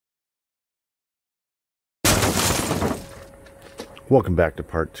Welcome back to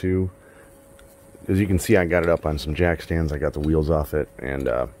part 2. As you can see, I got it up on some jack stands. I got the wheels off it, and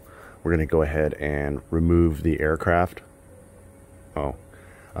we're going to go ahead and remove the aircraft.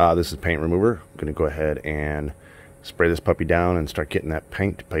 This is paint remover. I'm going to go ahead and spray this puppy down and start getting that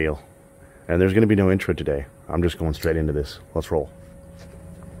paint peel. And there's going to be no intro today. I'm just going straight into this. Let's roll.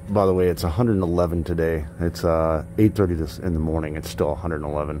 By the way, it's 111 today. It's 8:30 in the morning. It's still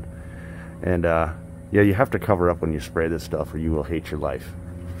 111. And yeah, you have to cover up when you spray this stuff or you will hate your life.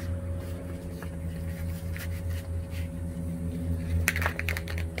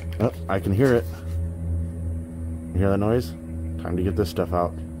 Oh, I can hear it. You hear that noise? Time to get this stuff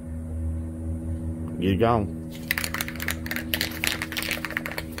out. Get it going.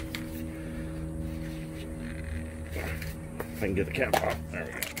 If I can get the cap off. There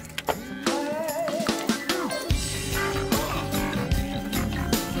we go.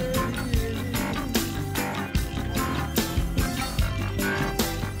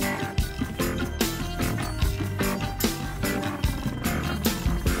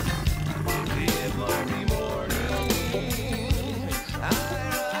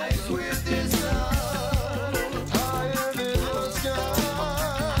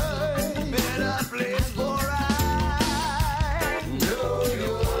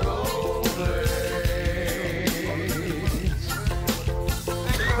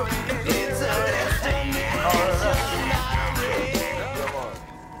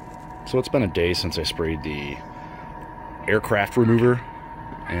 So it's been a day since I sprayed the aircraft remover,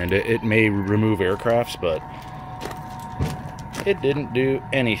 and it may remove aircrafts, but it didn't do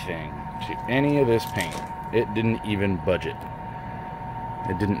anything to any of this paint. It didn't even budge it.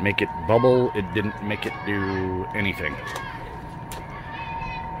 It didn't make it bubble. It didn't make it do anything.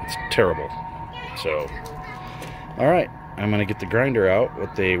 It's terrible. So, alright, I'm going to get the grinder out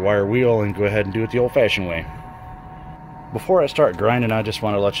with the wire wheel and go ahead and do it the old-fashioned way. Before I start grinding, I just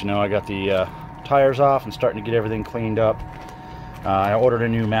want to let you know I got the tires off and starting to get everything cleaned up. I ordered a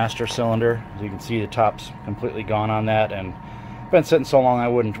new master cylinder. As you can see, the top's completely gone on that, and it's been sitting so long I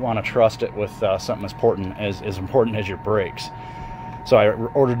wouldn't want to trust it with something as important as your brakes. So I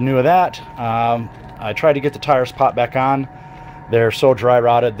ordered new of that. I tried to get the tires popped back on. They're so dry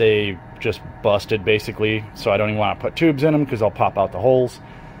rotted they just busted basically, so I don't even want to put tubes in them because I'll pop out the holes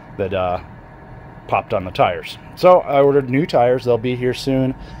that popped on the tires. So I ordered new tires. They'll be here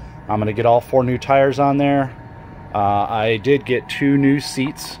soon. I'm going to get all 4 new tires on there. I did get 2 new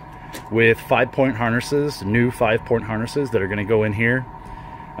seats with 5-point harnesses, new 5-point harnesses that are going to go in here.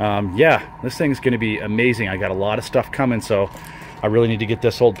 Yeah, this thing's going to be amazing. I got a lot of stuff coming, so I really need to get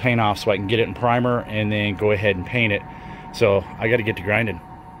this old paint off so I can get it in primer and then go ahead and paint it. So I got to get to grinding.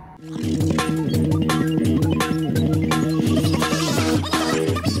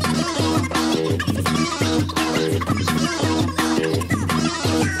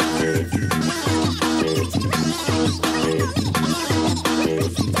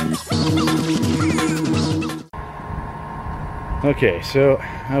 Okay, so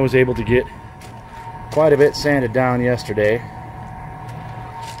I was able to get quite a bit sanded down yesterday.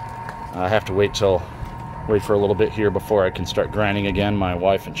 I have to wait for a little bit here before I can start grinding again. My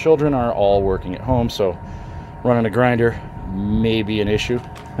wife and children are all working at home, so running a grinder may be an issue.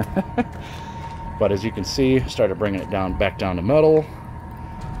 But as you can see, started bringing it back down to metal.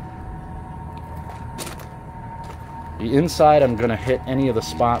 The inside, I'm going to hit any of the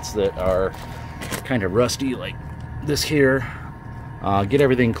spots that are kind of rusty, like this here. Get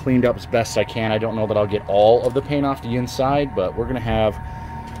everything cleaned up as best I can. I don't know that I'll get all of the paint off the inside, but we're going to have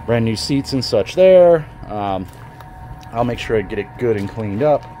brand new seats and such there. I'll make sure I get it good and cleaned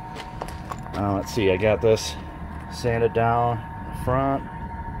up. Let's see, I got this sanded down the front.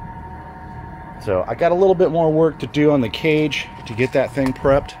 So I got a little bit more work to do on the cage to get that thing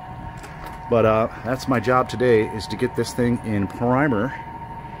prepped. But that's my job today, is to get this thing in primer.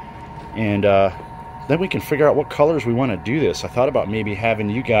 And then we can figure out what colors we want to do this. I thought about maybe having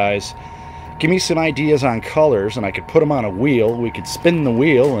you guys give me some ideas on colors, and I could put them on a wheel. We could spin the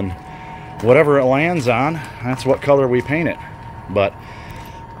wheel, and whatever it lands on, that's what color we paint it. But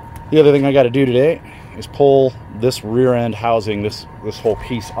the other thing I got to do today is pull this rear end housing, this whole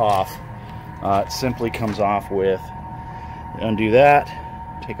piece off. It simply comes off with, undo that,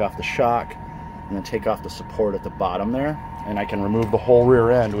 take off the shock, and then take off the support at the bottom there, and I can remove the whole rear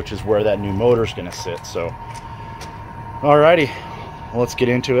end, which is where that new motor is going to sit. So alrighty, let's get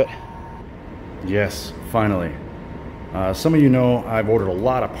into it. Yes, finally. Some of you know I've ordered a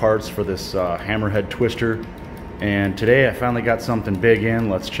lot of parts for this Hammerhead twister, and today I finally got something big in.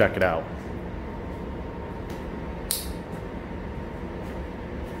 Let's check it out.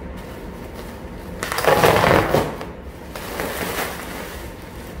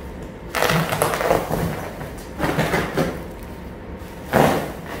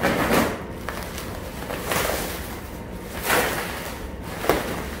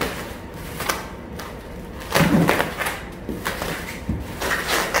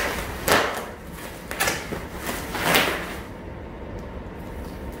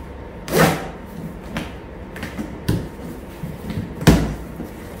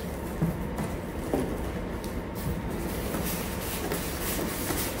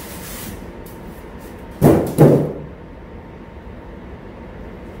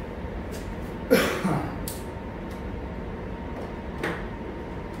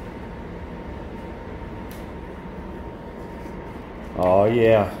 Oh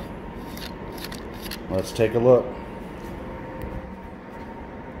yeah. Let's take a look.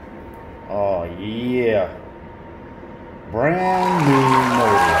 Oh yeah. Brand new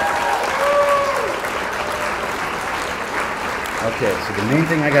motor. Okay, so the main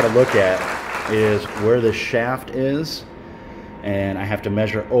thing I got to look at is where the shaft is, and I have to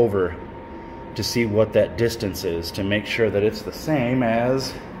measure over to see what that distance is to make sure that it's the same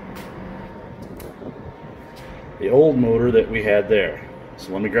as the old motor that we had there.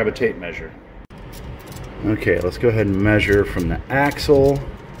 So let me grab a tape measure. Okay, let's go ahead and measure from the axle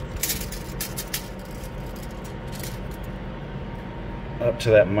up to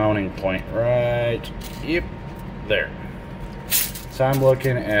that mounting point right, yep, there. So I'm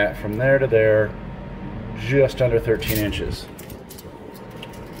looking at from there to there, just under 13 inches.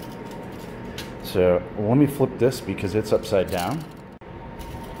 So let me flip this because it's upside down.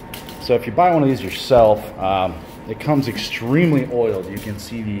 So if you buy one of these yourself, it comes extremely oiled. You can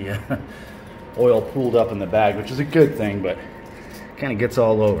see the oil pooled up in the bag, which is a good thing, but kind of gets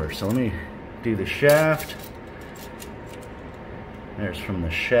all over. So let me do the shaft. There's from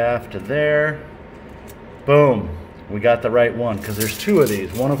the shaft to there. Boom. We got the right one because there's two of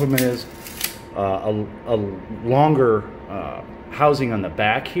these. One of them is a longer housing on the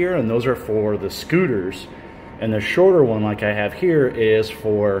back here, and those are for the scooters, and the shorter one like I have here is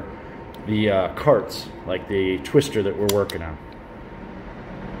for the carts, like the twister that we're working on.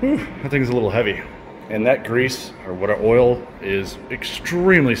 Whew, that thing's a little heavy, and that grease or what oil is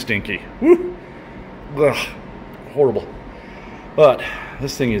extremely stinky. Whew. Ugh, horrible. But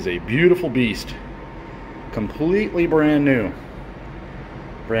this thing is a beautiful beast, completely brand new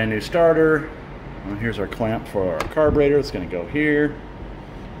starter. Well, here's our clamp for our carburetor. It's going to go here.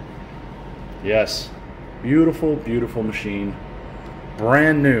 Yes, beautiful, beautiful machine,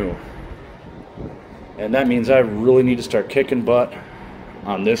 brand new. And that means I really need to start kicking butt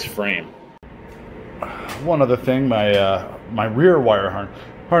on this frame. One other thing, my rear wire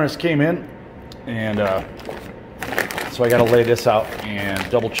harness came in, and so I got to lay this out and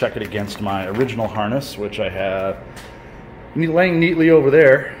double check it against my original harness, which I have laying neatly over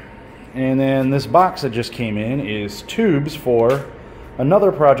there. And then this box that just came in is tubes for another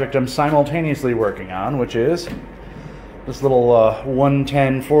project I'm simultaneously working on, which is this little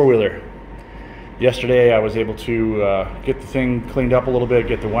 110 four-wheeler. Yesterday I was able to get the thing cleaned up a little bit,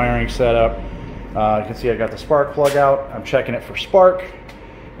 get the wiring set up. You can see I got the spark plug out. I'm checking it for spark.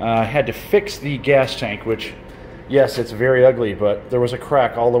 I had to fix the gas tank, which, yes, it's very ugly, but there was a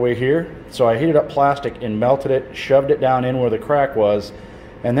crack all the way here. So I heated up plastic and melted it, shoved it down in where the crack was,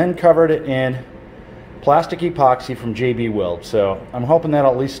 and then covered it in plastic epoxy from JB Weld. So I'm hoping that'll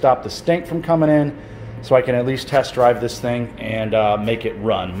at least stop the stink from coming in, so I can at least test drive this thing and make it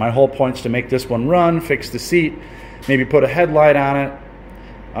run. My whole point is to make this one run, fix the seat, maybe put a headlight on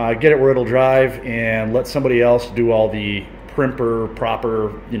it, get it where it'll drive, and let somebody else do all the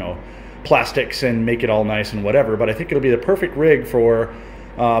proper, you know, plastics and make it all nice and whatever. But I think it'll be the perfect rig for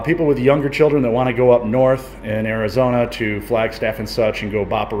people with younger children that want to go up north in Arizona to Flagstaff and such and go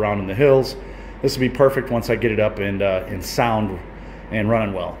bop around in the hills. This will be perfect once I get it up and in sound and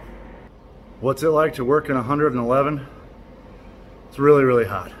running well. What's it like to work in 111? It's really, really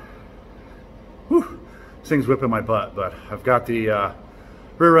hot. Whew. This thing's whipping my butt, but I've got the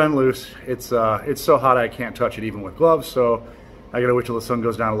rear end loose. It's so hot I can't touch it even with gloves, so I gotta wait till the sun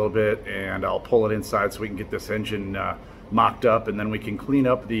goes down a little bit and I'll pull it inside so we can get this engine mocked up, and then we can clean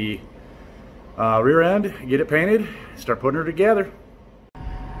up the rear end, get it painted, start putting her together.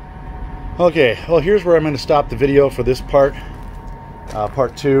 Okay, well, here's where I'm going to stop the video for this part,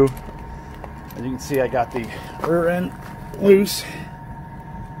 part 2. As you can see, I got the rear end loose.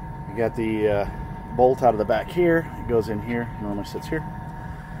 I got the bolt out of the back here. It goes in here, normally sits here.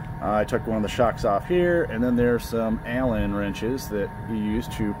 I took one of the shocks off here, and then there's some Allen wrenches that you use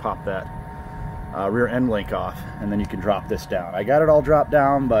to pop that rear end link off, and then you can drop this down. I got it all dropped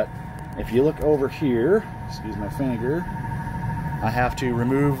down, but if you look over here, excuse my finger, I have to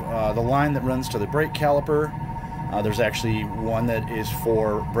remove the line that runs to the brake caliper. There's actually one that is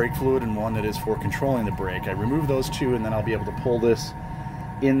for brake fluid and one that is for controlling the brake. I remove those two, and then I'll be able to pull this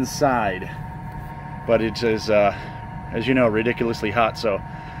inside. But it is, as you know, ridiculously hot, so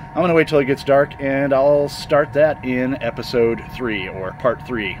I'm going to wait till it gets dark, and I'll start that in episode 3, or part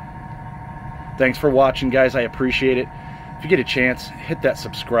 3. Thanks for watching, guys. I appreciate it. If you get a chance, hit that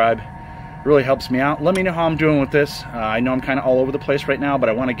subscribe. It really helps me out. Let me know how I'm doing with this. I know I'm kind of all over the place right now, but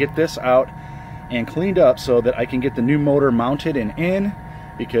I want to get this out and cleaned up so that I can get the new motor mounted and in,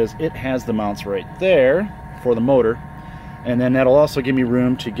 because it has the mounts right there for the motor. And then that'll also give me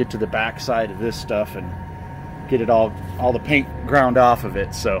room to get to the back side of this stuff and get it all the paint ground off of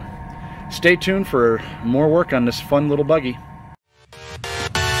it. So stay tuned for more work on this fun little buggy.